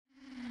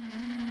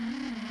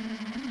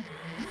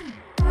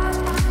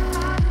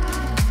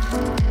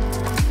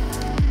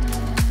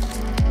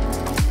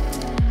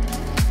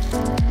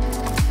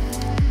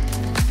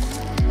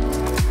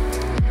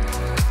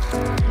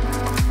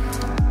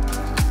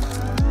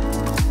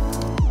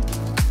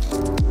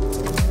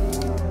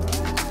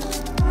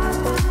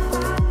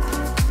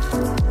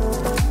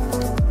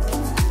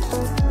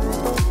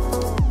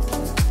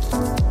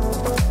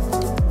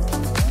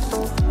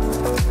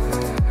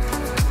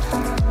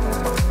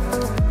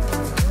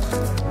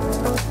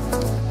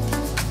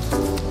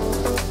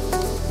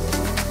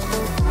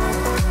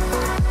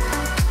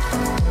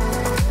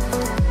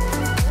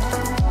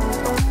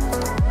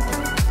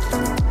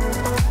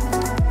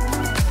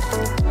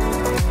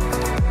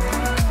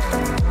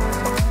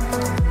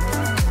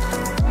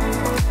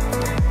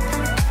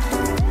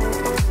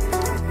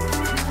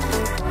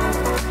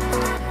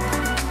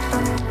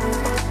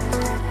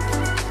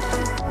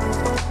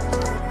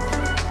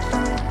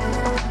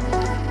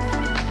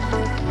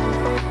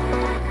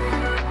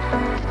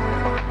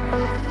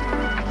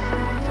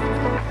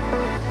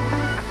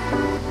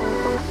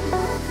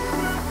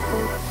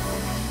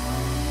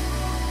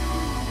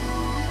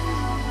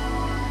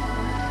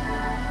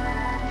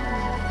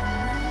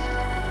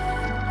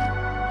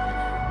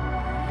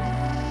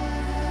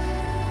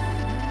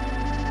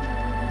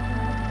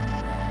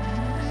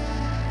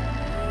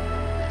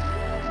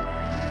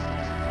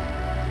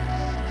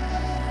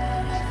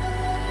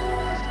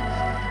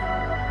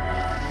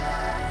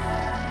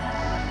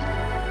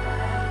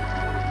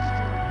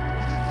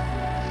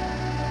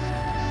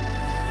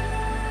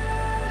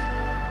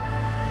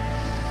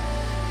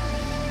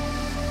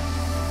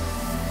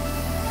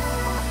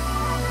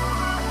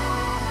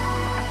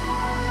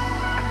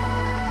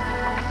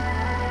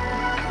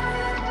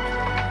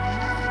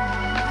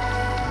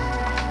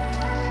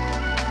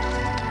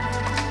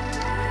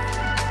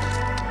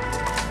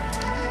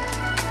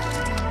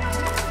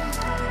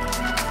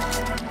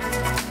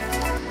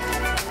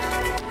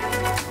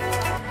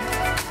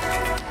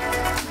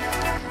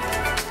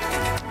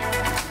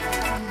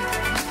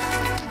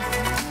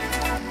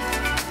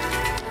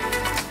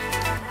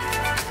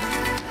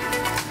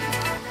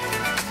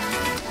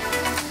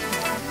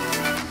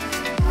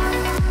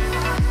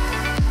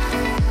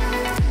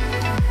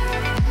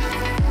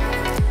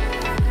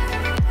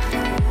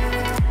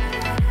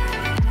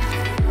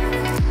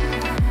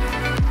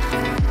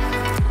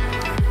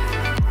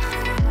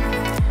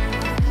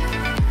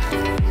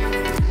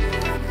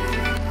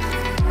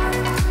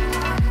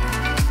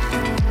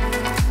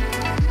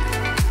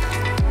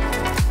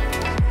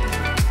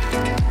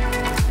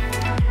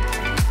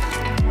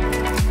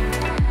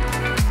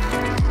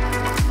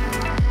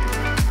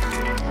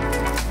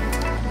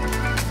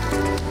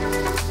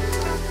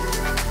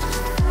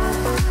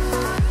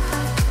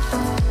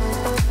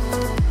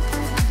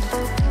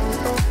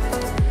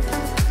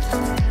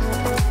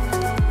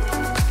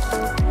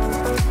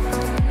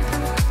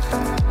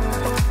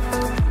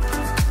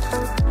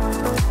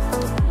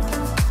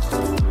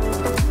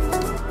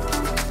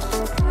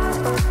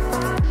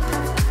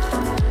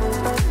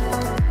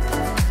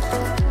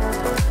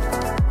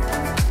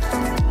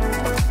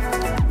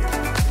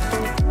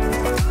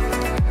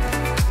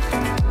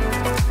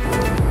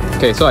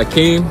Okay, so I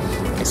came,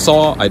 I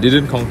saw, I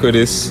didn't conquer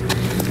this.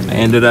 I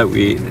ended up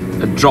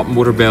with a drop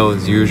motor bell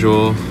as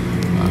usual.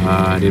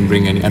 I didn't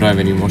bring any, I don't have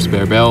any more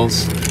spare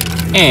bells.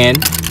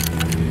 And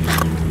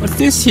what's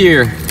this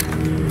here?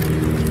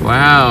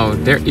 Wow,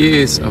 there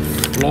is a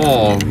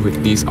flaw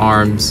with these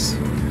arms.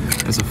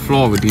 There's a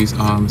flaw with these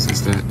arms,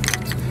 is that,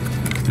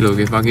 look,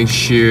 it fucking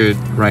sheared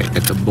right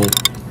at the bolt.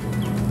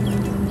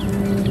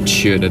 It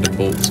sheared at the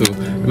bolt. So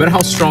no matter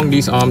how strong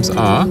these arms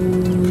are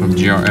from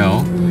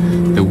GRL,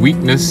 the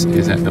weakness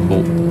is at the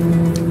bolt.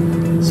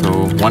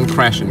 So one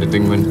crash and the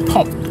thing went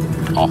pop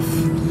off.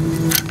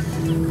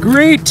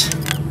 Great!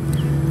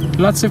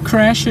 Lots of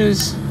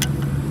crashes.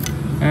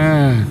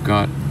 Ah,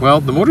 God.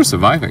 Well, the motor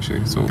survived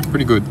actually, so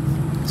pretty good.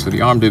 So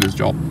the arm did its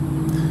job.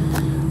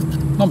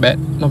 Not bad,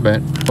 not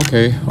bad.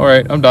 Okay,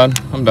 alright, I'm done.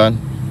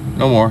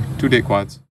 No more. 2 day quads.